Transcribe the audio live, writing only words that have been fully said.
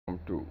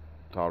to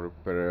Tharuk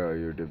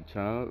YouTube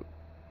channel.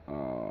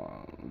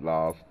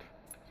 Last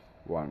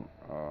one,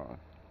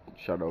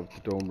 Shadow of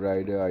the Tomb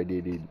Raider. I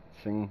did it.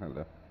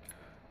 Hello.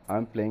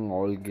 I'm playing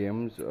all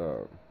games.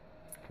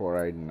 For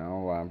right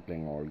now, I'm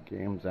playing all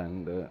games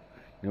and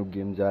new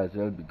games as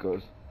well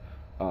because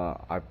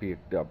I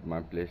picked up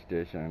my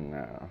PlayStation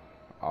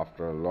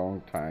after a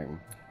long time.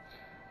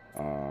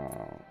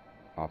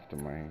 After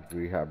my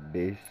rehab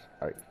days,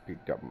 I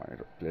picked up my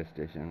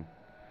PlayStation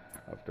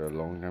after a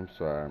long time,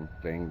 so I'm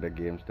playing the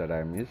games that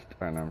I missed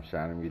and I'm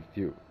sharing with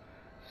you.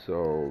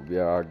 So we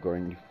are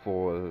going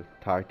for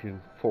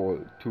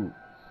Titanfall 2,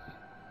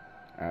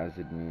 as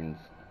it means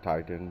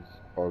Titans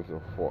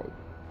also fall.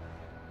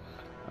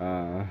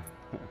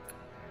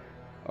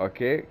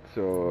 Okay,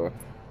 so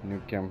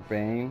new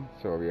campaign,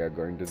 so we are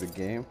going to the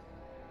game.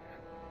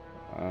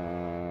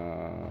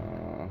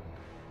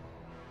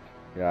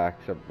 Yeah,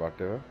 accept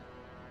whatever.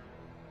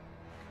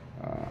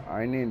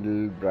 I need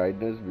little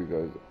brightness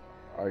because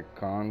I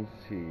can't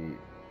see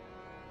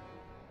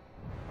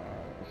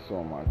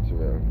so much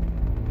well.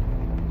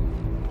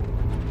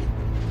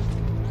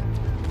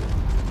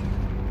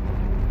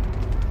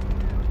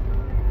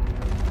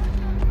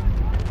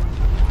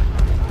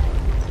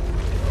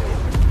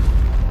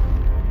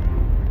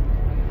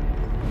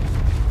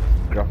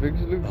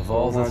 Graphics look of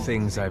all the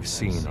things I've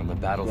seen on the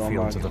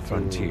battlefields of the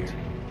frontier,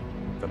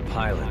 the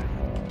pilot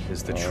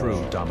is the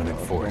true dominant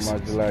force. So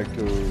much like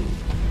to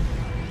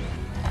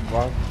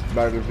watch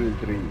Battlefield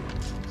 3.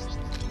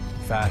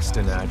 Fast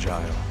and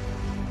agile.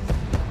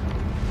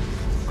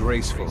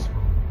 Graceful,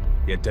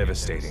 yet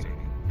devastating.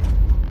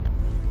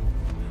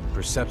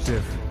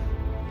 Perceptive,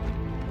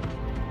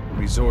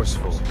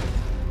 resourceful,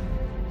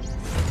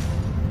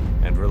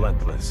 and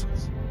relentless.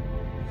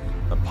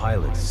 A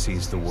pilot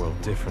sees the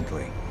world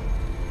differently.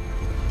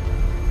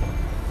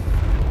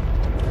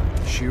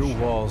 Sheer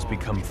walls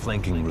become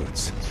flanking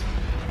routes.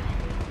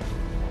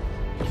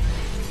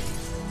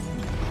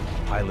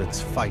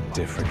 Pilots fight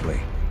differently.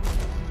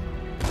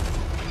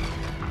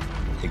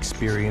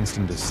 Experienced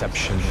in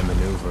deception and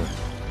maneuver,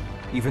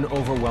 even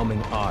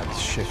overwhelming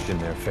odds shift in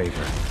their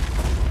favor.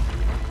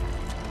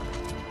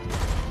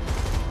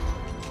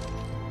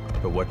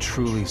 But what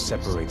truly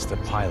separates the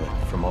pilot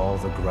from all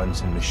the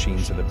grunts and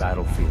machines of the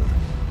battlefield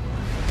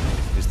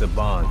is the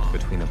bond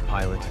between a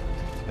pilot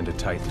and a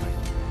Titan.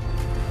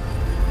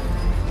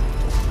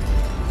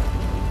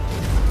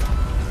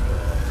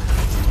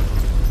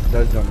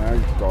 That's a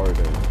nice story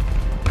there.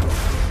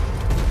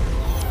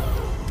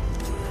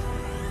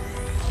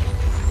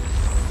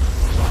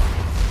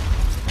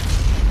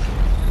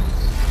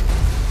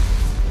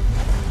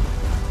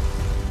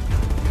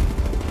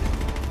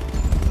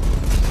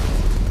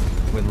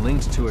 When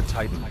linked to a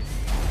Titan,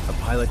 a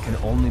pilot can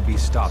only be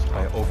stopped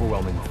by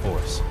overwhelming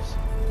force,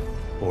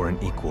 or an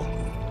equal.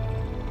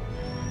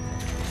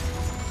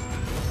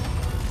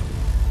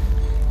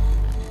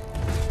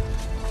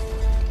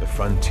 The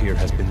frontier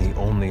has been the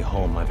only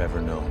home I've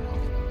ever known.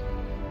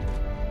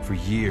 For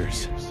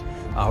years,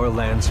 our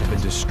lands have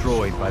been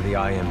destroyed by the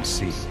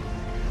IMC,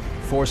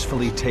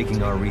 forcefully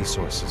taking our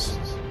resources,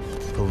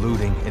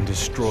 polluting and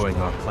destroying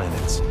our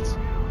planets,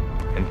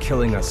 and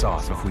killing us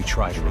off if we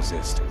try to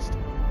resist.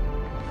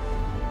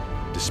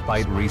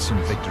 Despite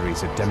recent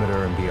victories at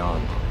Demeter and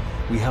beyond,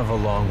 we have a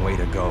long way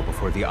to go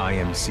before the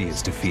IMC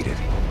is defeated.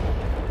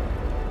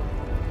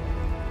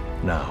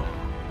 Now,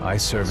 I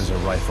serve as a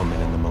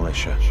rifleman in the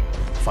militia,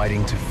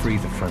 fighting to free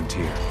the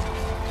frontier.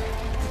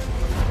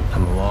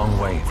 I'm a long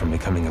way from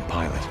becoming a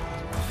pilot.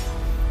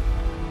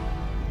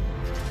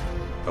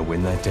 But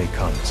when that day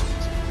comes,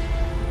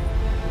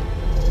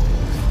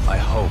 I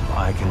hope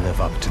I can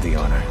live up to the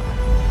honor.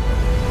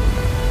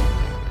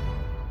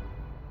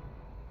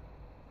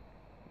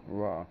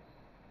 Wow,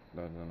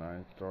 that's a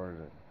nice story.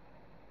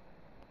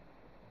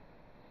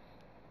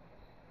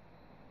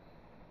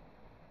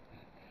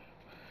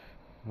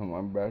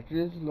 My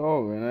battery is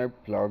low. When I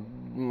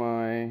plugged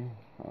my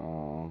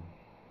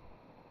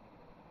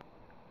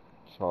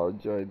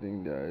charger, I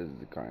think there is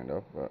kind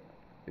of a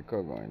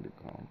echo going to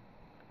come.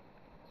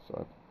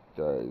 So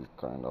there is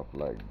kind of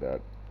like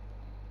that.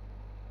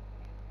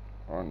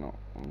 Oh no,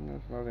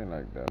 there's nothing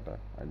like that.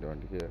 I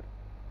don't hear.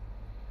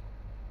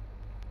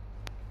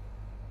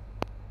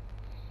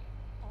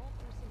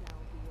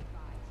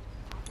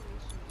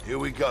 Here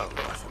we go,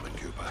 Rifleman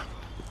Cooper.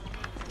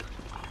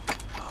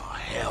 Oh,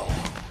 hell.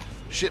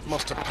 Ship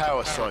must have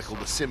power cycled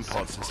the sim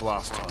pod since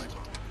last time.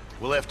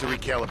 We'll have to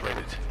recalibrate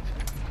it.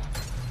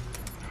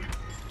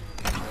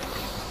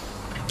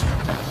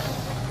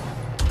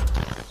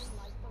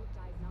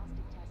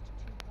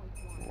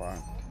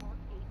 Wow.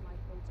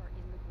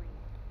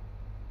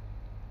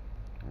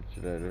 What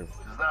should I do?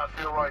 Does that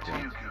feel right to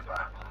you,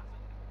 Cooper?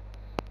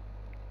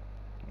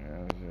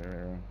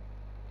 Yes,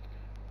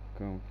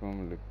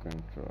 confirm look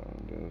control.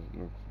 This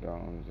looks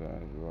down as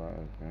well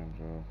as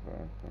control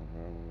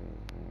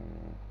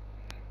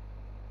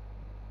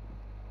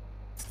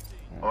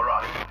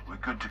Alright, we're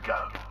good to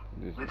go.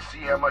 Let's see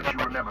how much you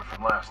remember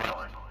from last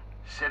time.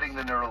 Setting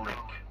the neural link.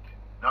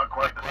 Not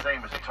quite the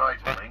same as a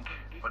Titan link,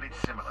 but it's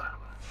similar.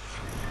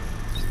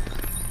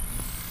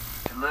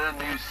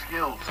 learn new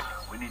skills,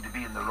 we need to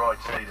be in the right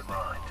state of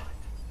mind.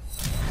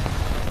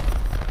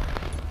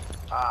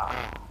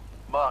 Ah,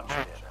 much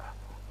better.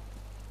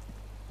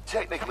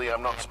 Technically,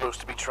 I'm not supposed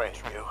to be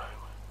training you,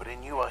 but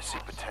in you I see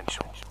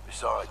potential.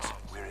 Besides,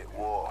 we're at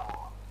war.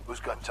 Who's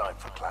got time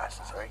for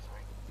classes, eh?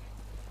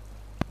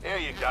 Here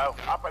you go,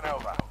 up and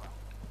over.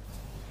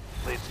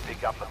 Let's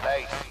pick up the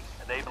base,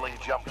 enabling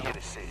jump kit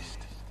assist.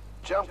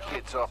 Jump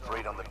kits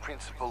operate on the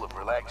principle of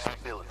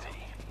relaxability.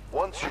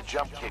 Once your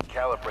jump kit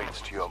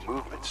calibrates to your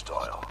movement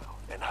style,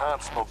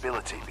 enhanced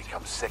mobility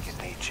becomes second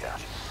nature.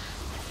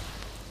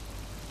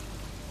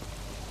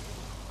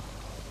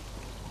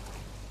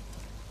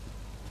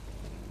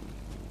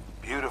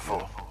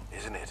 Beautiful,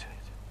 isn't it?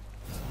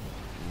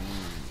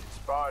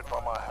 Inspired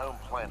by my home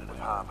planet of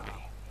Harmony.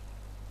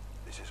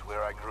 This is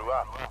where I grew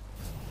up.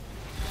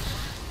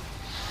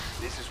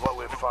 This is what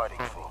we're fighting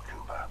for,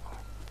 Cooper.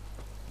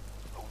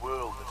 A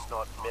world that's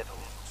not metal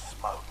and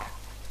smoke.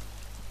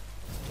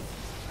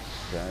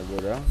 Can I go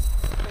down?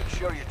 Make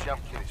sure your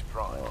jump kit is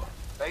primed.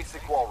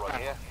 Basic wall run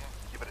here.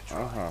 Give it a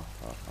try.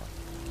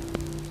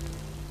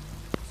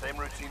 Same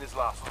routine as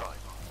last time.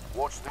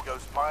 Watch the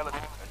Ghost pilot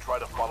and try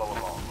to follow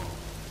along.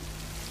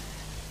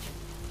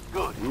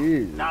 Good.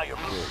 Easy. Now you're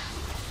moving.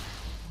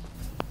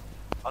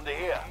 Under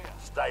here,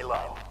 stay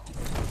low.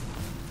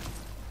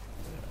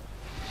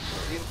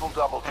 Simple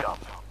double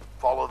jump.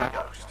 Follow the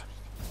Ghost.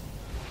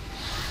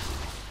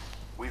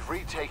 We've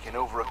retaken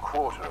over a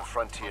quarter of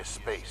frontier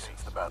space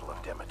since the Battle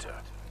of Demeter.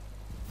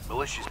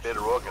 Militia's better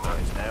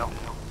organized now.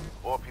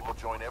 More people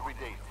join every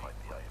day to fight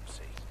the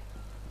IMC.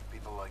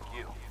 People like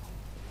you.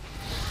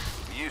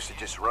 We used to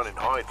just run and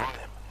hide from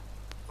them.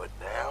 But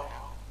now,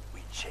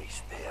 we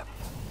chase them.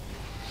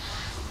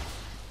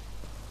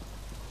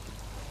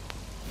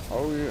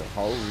 How is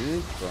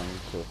running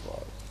so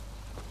fast?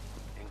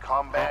 In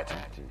combat,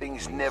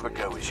 things never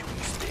go as you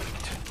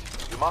expect.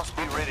 You must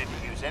be ready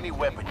to use any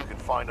weapon you can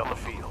find on the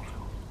field.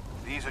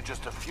 These are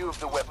just a few of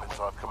the weapons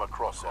I've come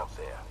across out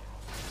there.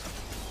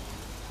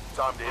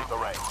 Time to hit the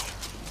range.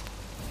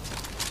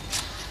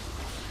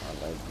 I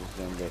like this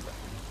one better.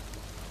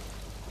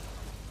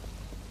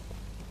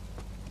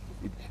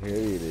 It's heavy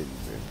a little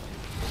bit.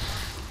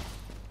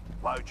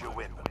 Load your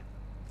weapon.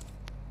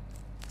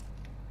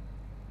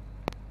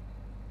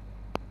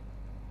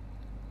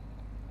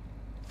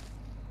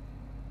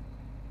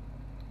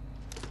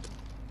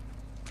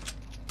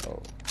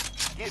 Oh.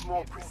 Get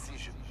more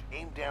precision.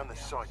 Aim down the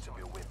sights of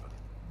your weapon.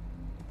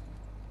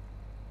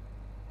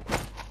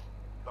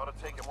 Gotta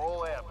take them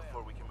all out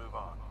before we can move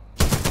on.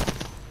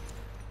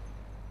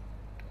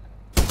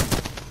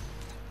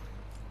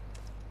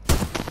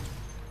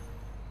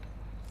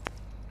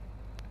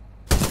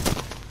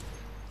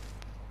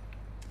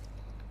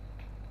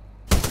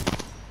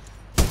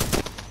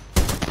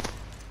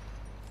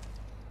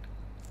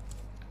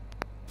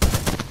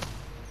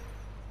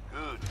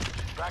 Good.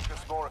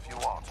 Practice more if you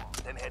want,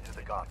 then head to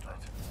the gauntlet.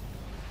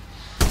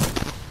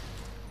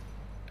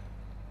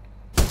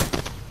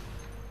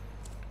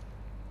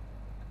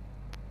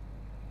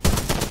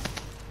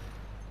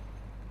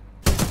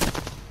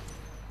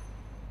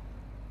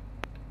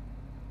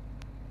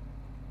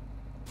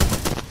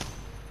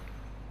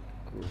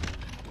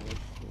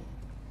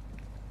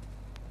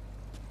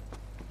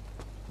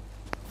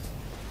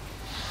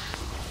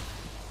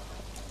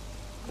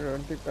 I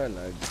don't think I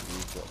like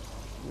this one.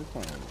 This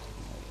one is not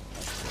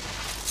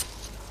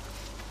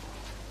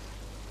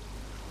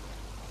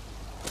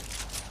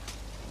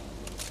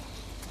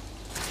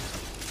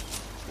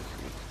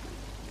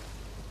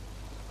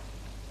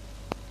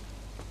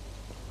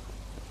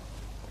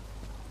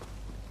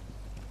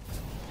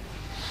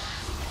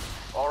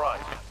Alright,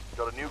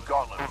 got a new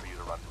gauntlet for you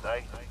to run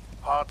today.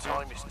 Hard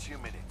time is 2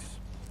 minutes.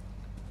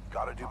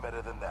 Gotta do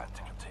better than that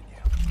to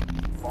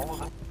continue. Follow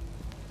the...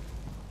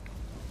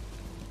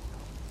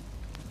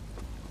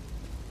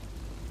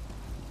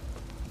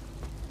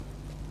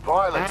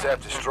 Pilots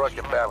have to strike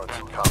a balance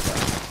in combat.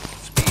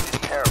 Speed is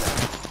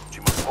paramount, but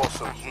you must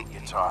also hit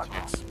your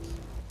targets.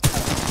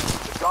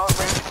 The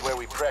gauntlet is where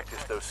we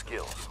practice those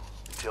skills,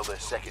 until they're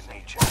second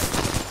nature.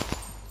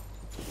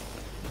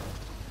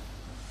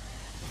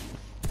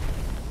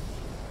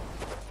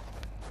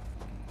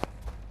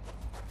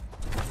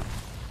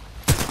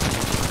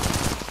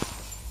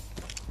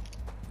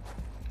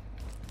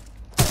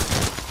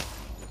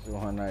 this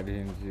one. I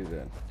didn't see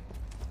that.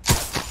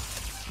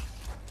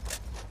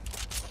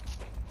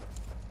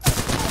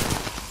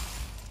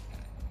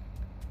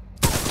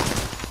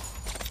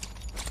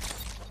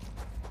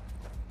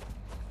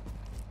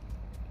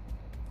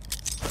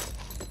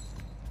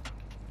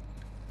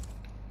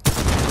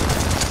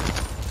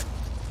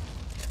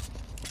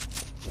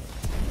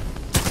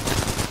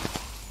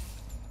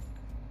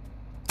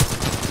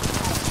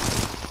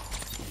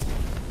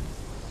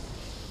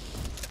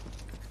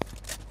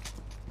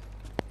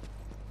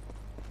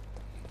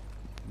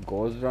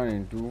 Goes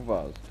running too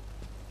fast.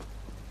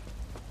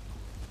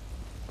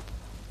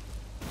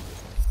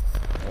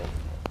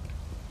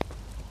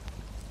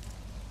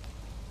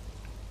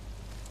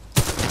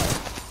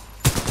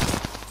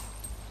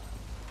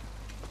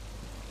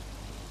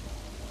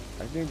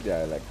 think they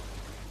are like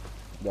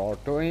the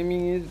auto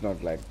aiming is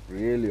not like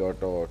really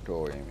auto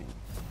aiming.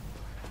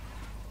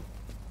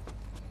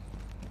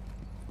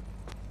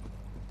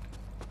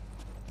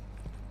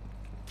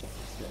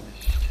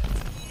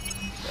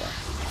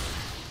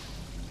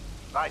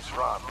 Nice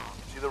run.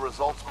 See the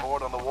results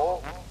board on the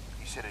wall?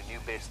 You set a new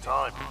best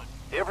time.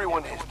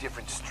 Everyone has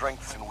different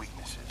strengths and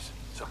weaknesses,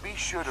 so be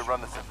sure to run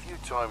this a few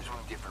times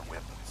with different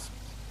weapons.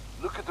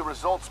 Look at the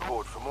results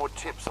board for more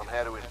tips on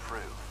how to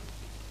improve.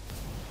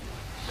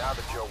 Now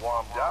that you're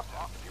warmed up,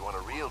 if you want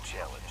a real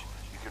challenge,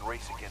 you can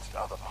race against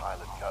other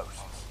pilot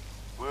ghosts.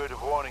 Word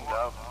of warning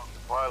though, the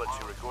pilots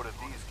who recorded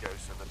these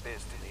ghosts are the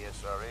best in the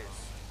SRS.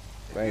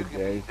 If you Right, can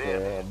there is beat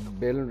them, a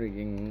bell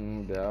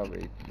ringing there.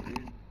 Wait.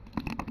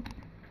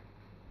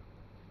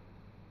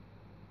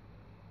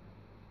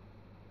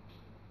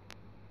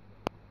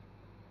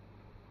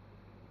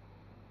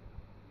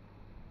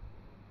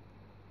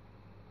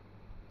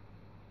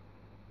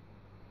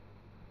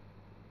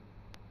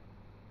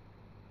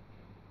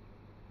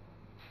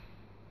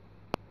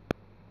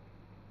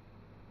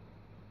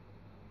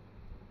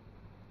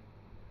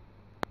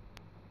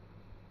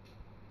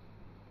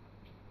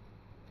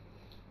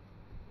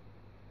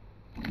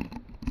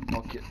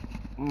 Okay,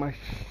 my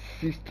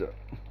sister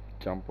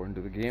jump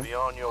onto the game. be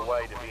on your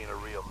way to being a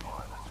real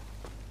pilot.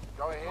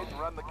 Go ahead and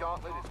run the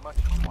gauntlet as much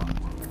as you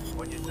want.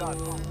 When you're done,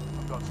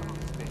 I've got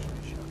something special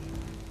to show you.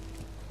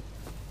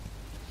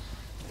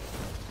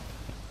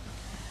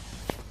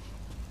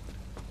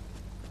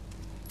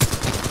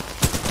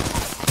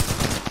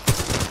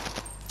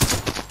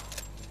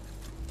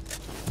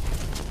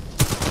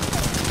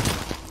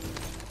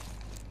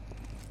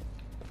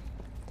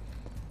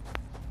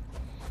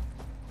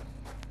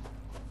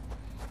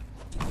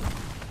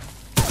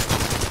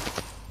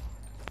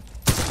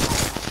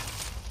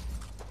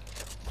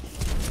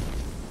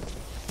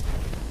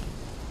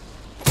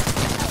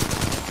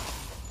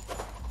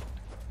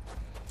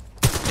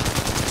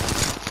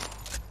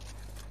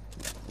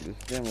 This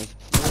game is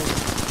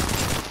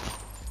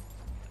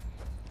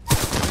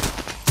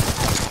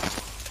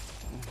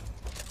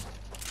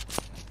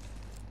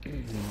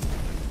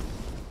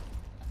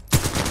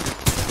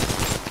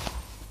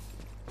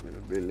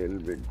it'll be a little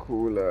bit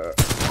cooler.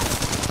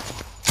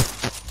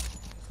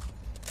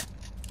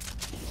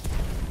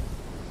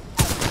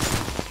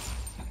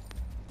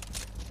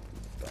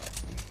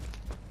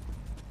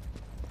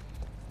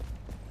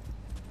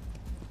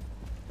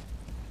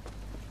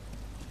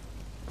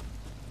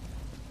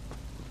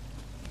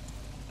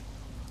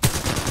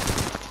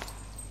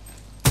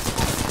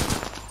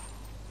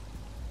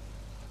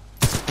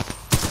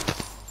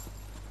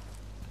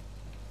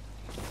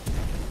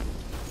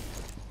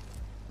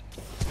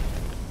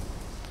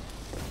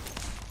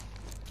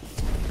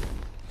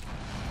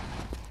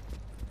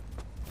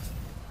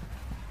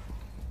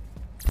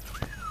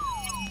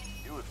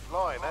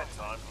 Flying that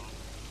time.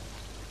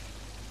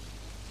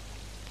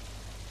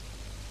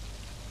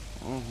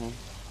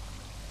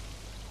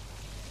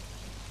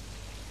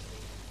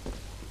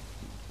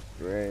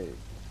 Great.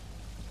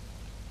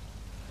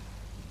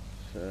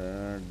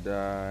 Should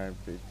I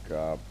pick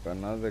up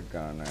another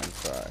gun and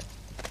try?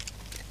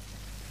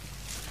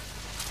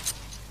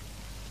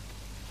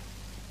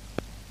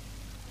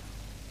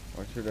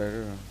 What should I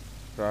do?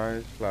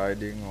 Try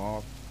sliding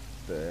off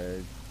the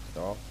edge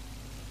of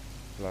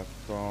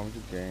platform to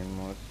gain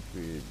more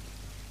speed.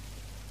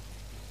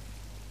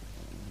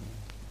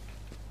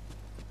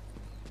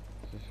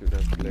 So should I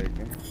play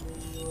again?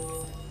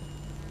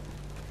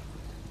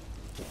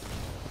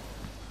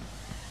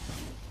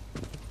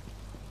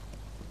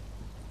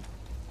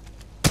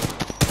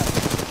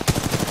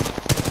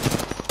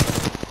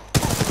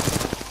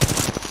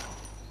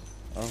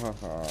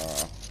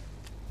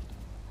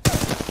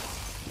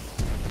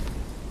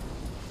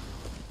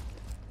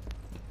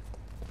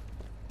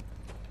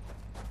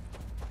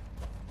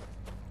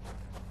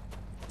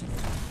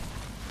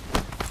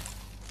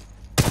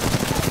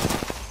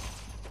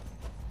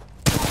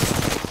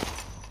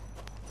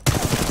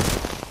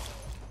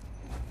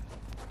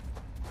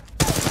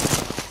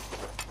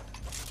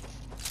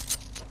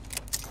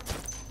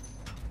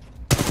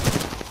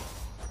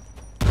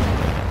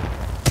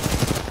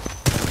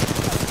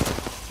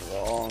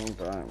 Long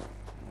time.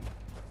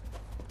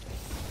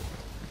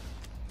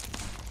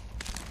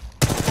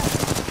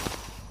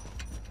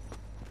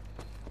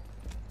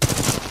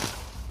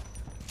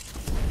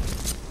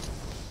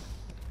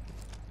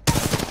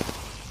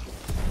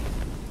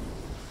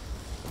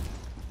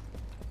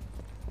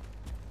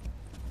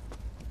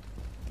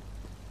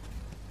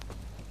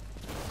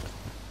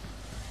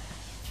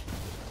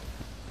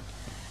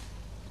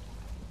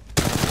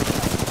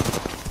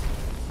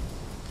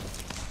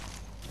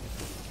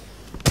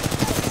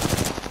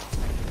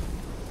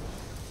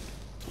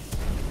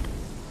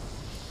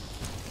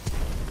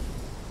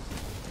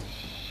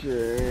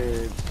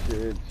 Shit.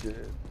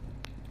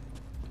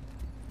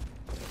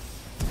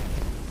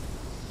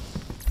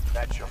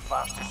 That's your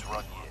fastest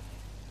run yet.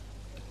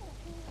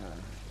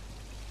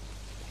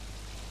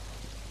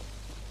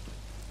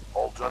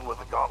 All done with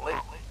the gauntlet?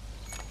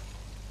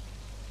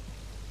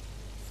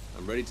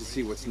 I'm Ready to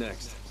see what's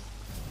next.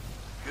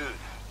 Good.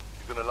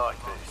 You're gonna like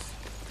this.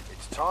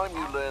 It's time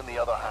you learn the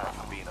other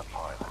half of being a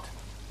pilot.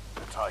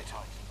 The Titan.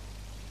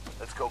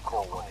 Let's go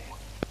call one in.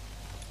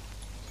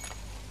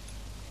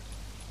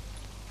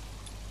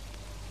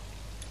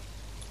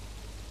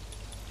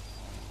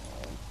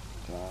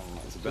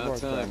 It's about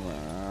time.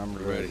 I'm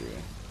Ready.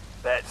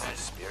 That's the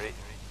spirit.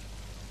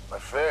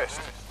 But first,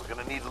 we're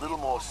gonna need a little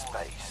more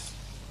space.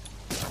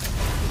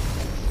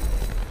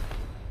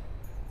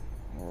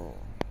 Oh.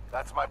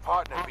 That's my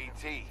partner,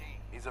 BT.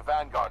 He's a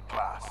Vanguard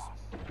class.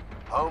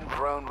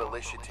 Homegrown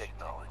militia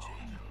technology.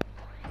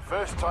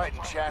 First Titan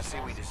chassis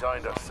we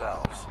designed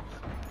ourselves.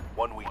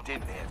 One we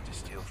didn't have to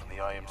steal from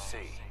the IMC.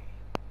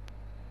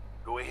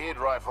 Go ahead,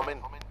 Rifleman.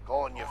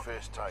 Call on your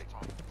first Titan.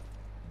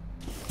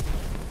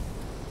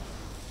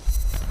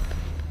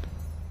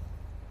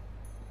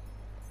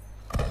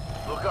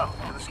 Look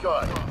up to the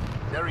sky.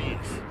 There he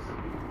is.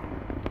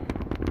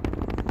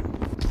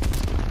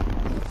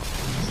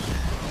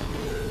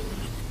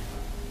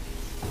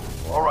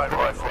 All right,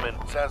 Rifleman.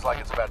 Sounds like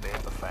it's about to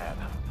hit the fan.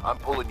 I'm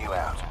pulling you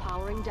out.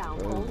 Powering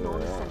down all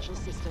non-essential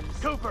systems.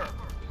 Cooper,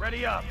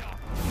 ready up.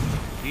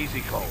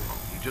 Easy, Cole.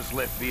 He just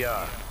left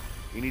VR.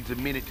 He needs a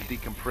minute to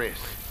decompress.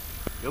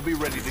 He'll be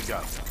ready to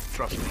go.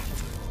 Trust me.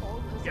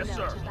 All Yes,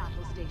 personnel sir. to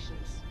battle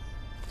stations.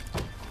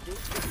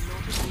 This is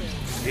not a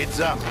drill. Heads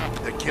up.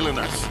 They're killing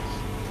us.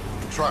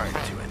 Trying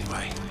to,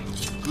 anyway.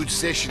 Good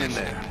session in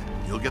there.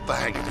 You'll get the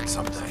hang of it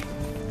someday.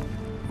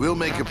 We'll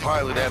make a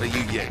pilot out of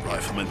you yet,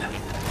 Rifleman.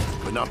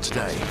 But not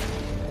today.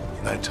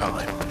 No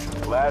time.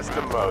 Last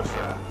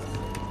Mimosa.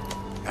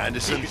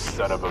 Anderson, You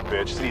son of a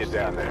bitch. See you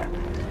down there.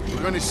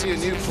 we're going to see a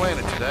new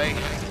planet today.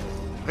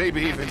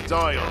 Maybe even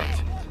die on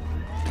it.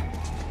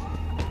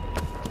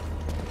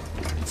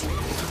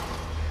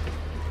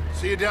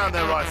 See you down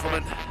there,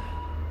 Rifleman.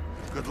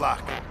 Good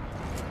luck.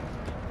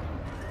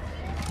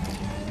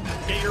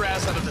 Get your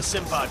ass out of the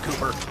sim pod,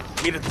 Cooper.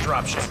 Meet at the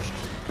dropship.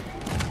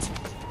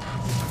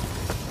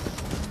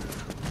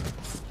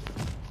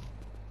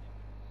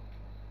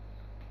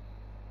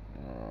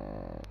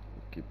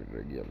 Keep it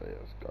regular,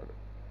 yes, got it.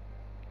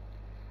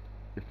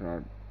 If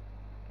not,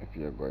 if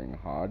you're going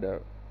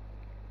harder,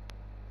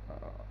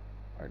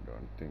 I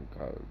don't think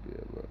I'll be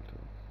able to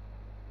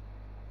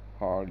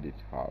hold it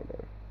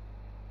harder.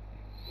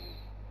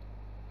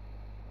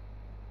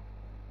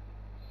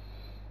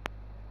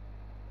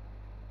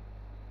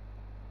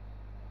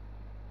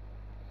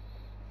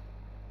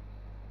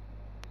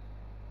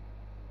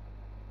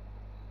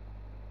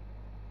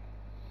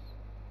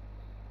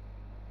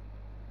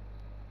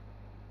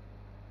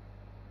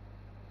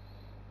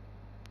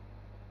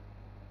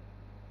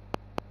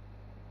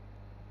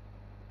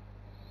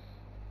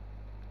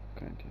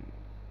 Continue.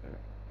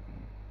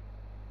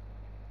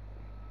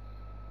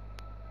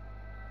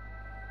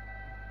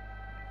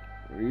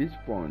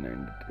 Respawn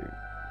entry.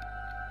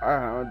 I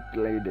haven't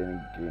played any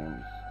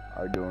games.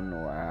 I don't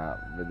know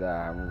whether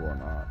I have or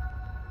not.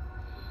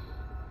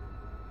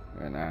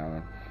 And I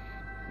haven't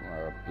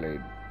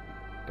played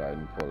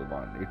Titanfall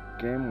 1.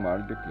 It came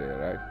multiplayer,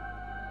 right?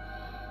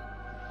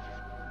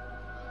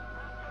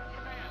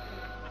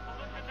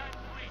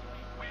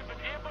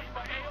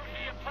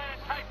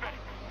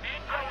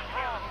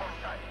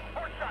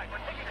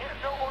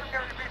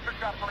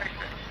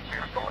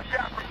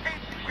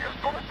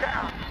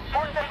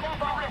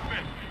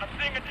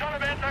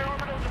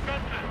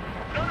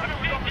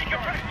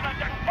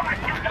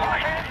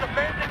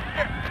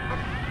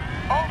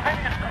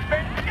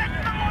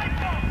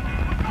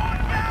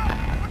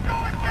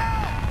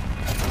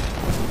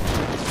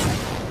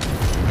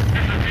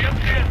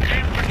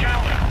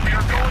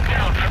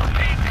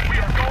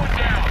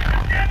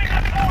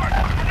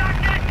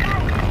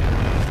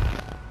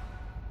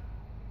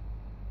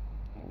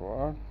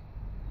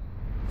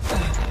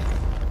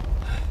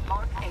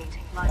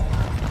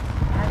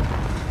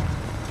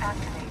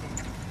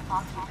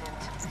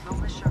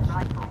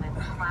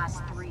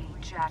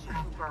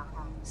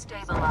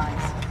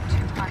 Stabilize.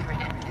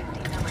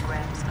 250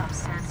 milligrams of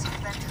sense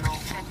fentanyl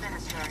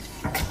administered.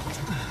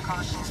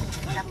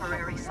 Caution.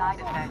 Temporary side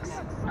effects.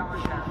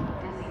 Nausea.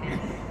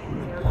 Dizziness.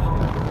 Impaired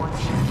motor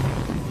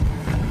coordination.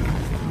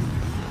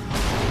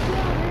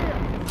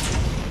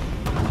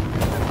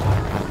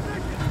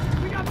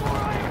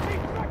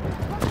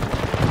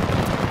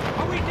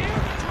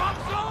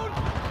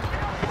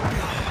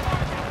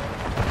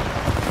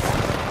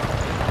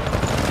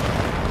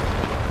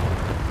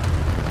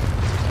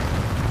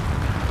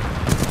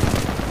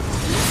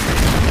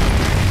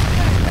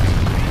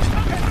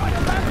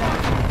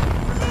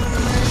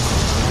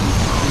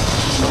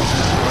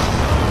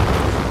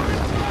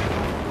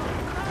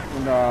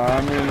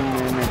 I'm in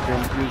a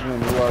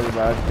confusion who are the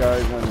bad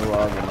guys and who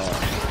are the not.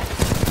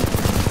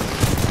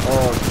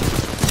 Oh,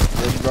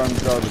 those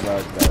guns are the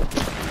bad guys.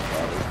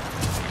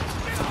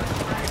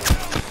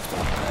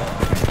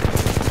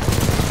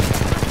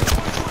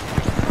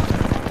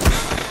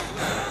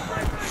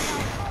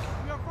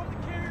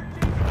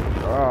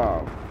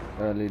 Ah,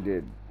 early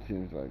did.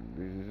 Seems like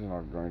this is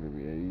not going to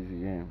be an easy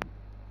game.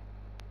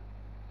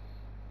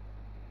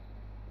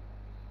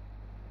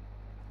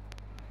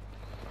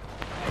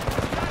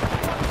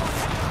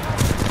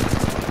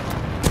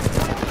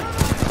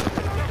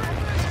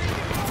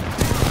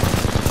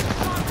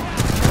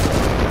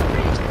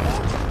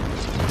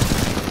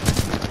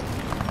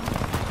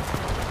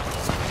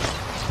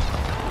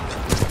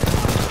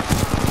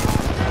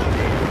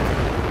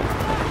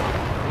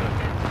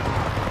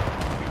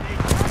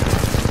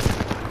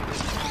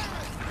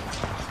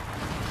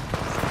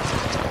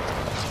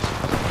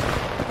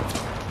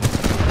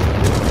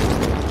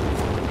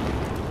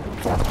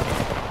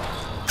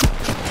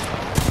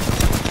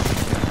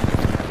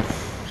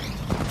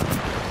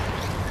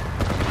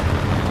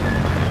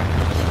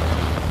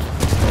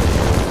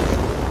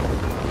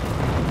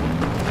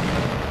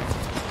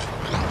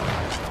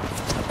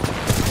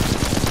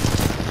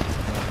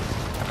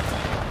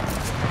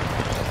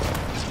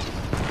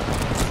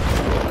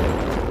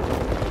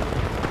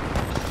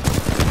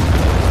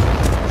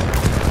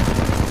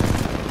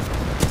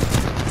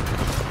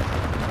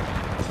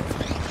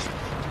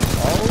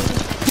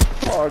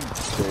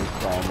 thought they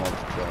come up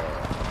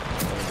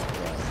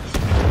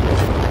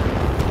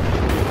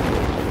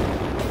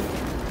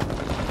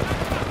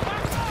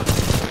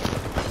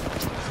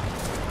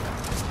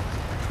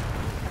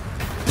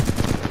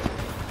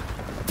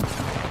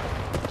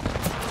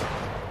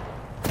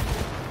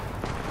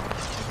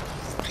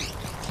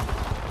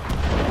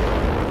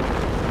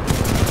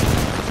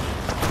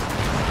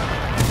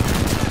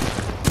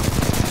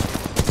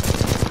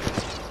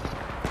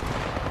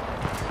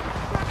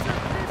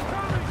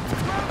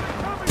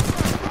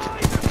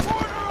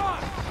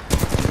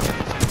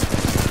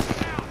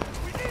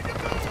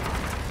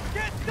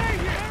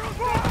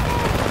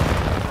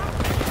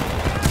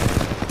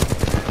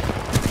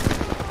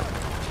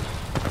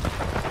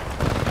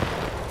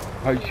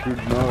I should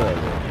know that.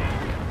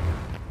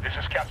 This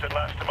is Captain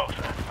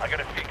Lastimosa. I got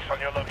a fix on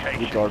your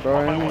location. With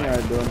auto aiming, I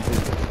don't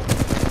think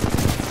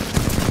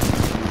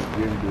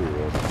you will do it.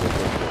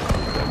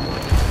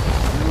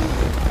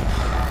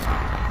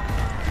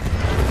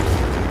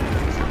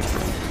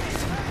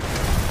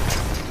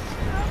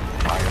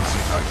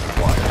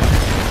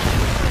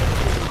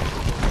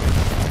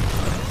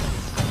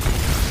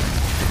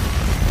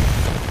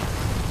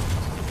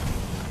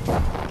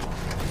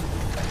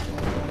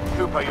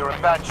 Cooper, you're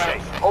in bad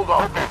shape. Hold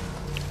on.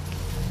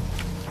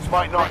 This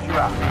might knock you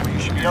out, but you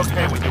should be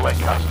okay when you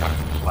wake up.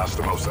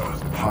 Lastimosa,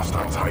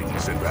 hostile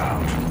Titans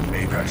inbound.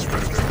 Apex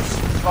predators.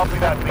 Copy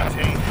that,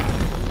 BT.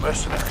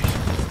 Mercenaries.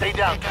 Stay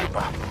down,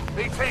 Cooper.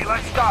 BT,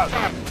 let's go.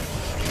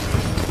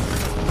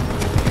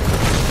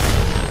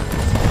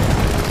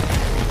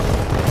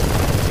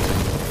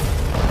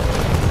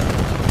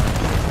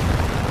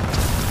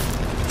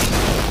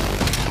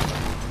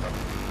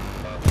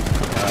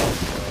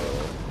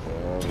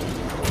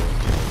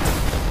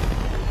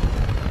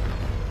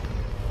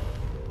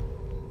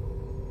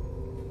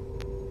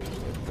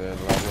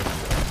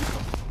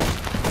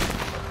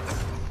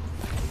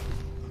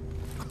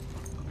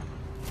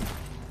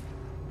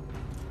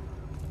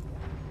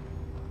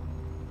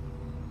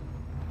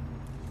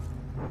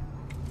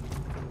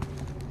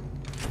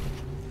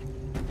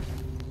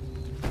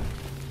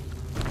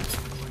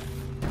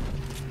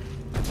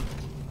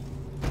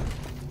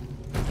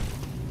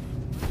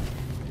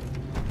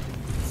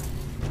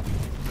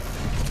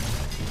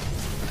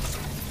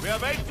 We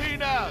have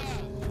 18 hours.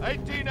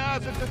 18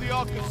 hours until the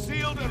Ark is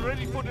sealed and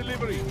ready for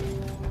delivery.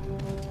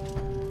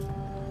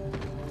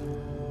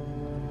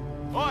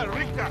 Oi,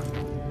 Richter!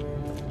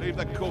 Leave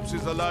the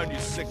corpses alone, you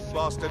sick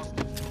bastard.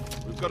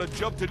 We've got a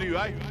job to do,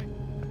 eh?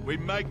 We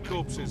make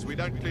corpses, we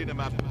don't clean them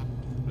up.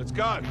 Let's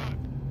go!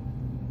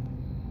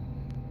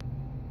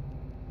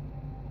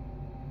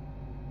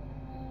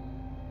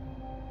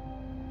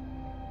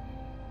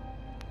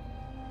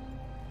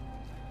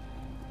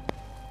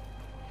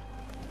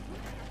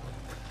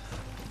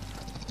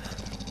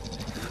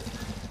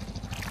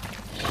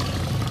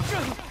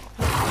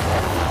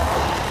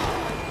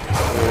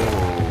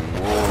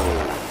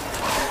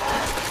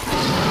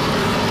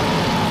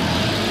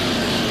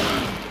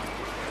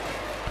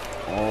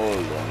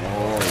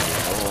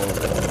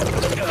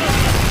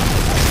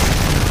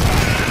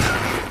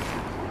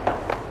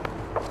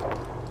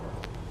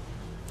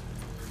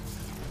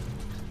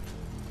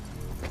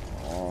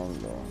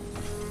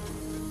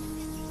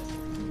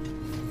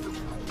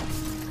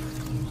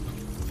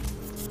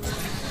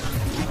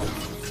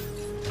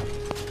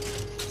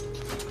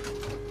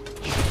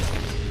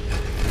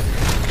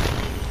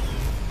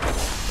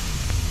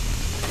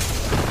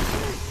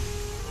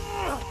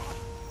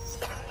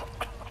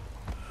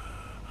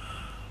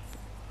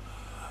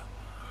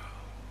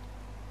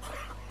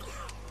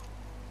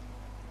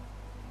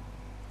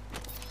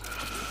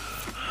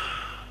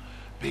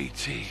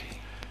 BT,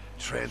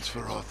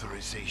 transfer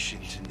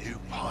authorization to new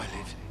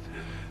pilot.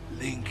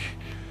 Link,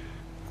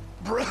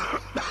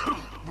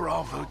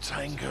 Bravo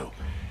Tango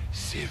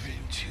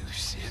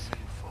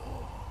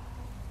 7274.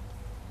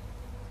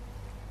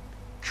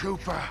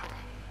 Cooper,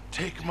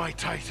 take my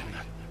Titan.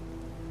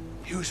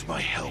 Use my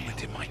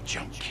helmet and my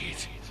jump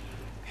kit.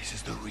 This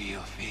is the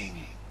real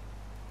thing.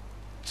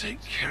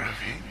 Take care of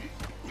him.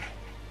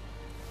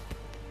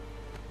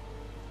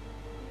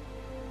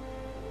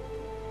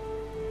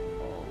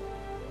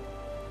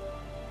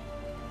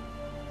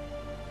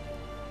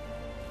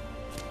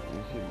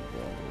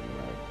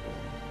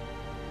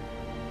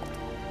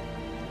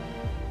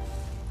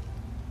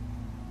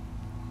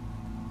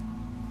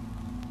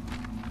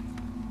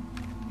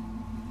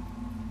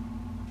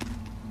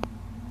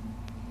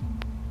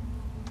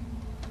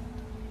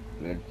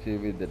 Let's see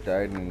with the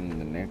Titan in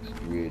the next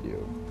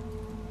video.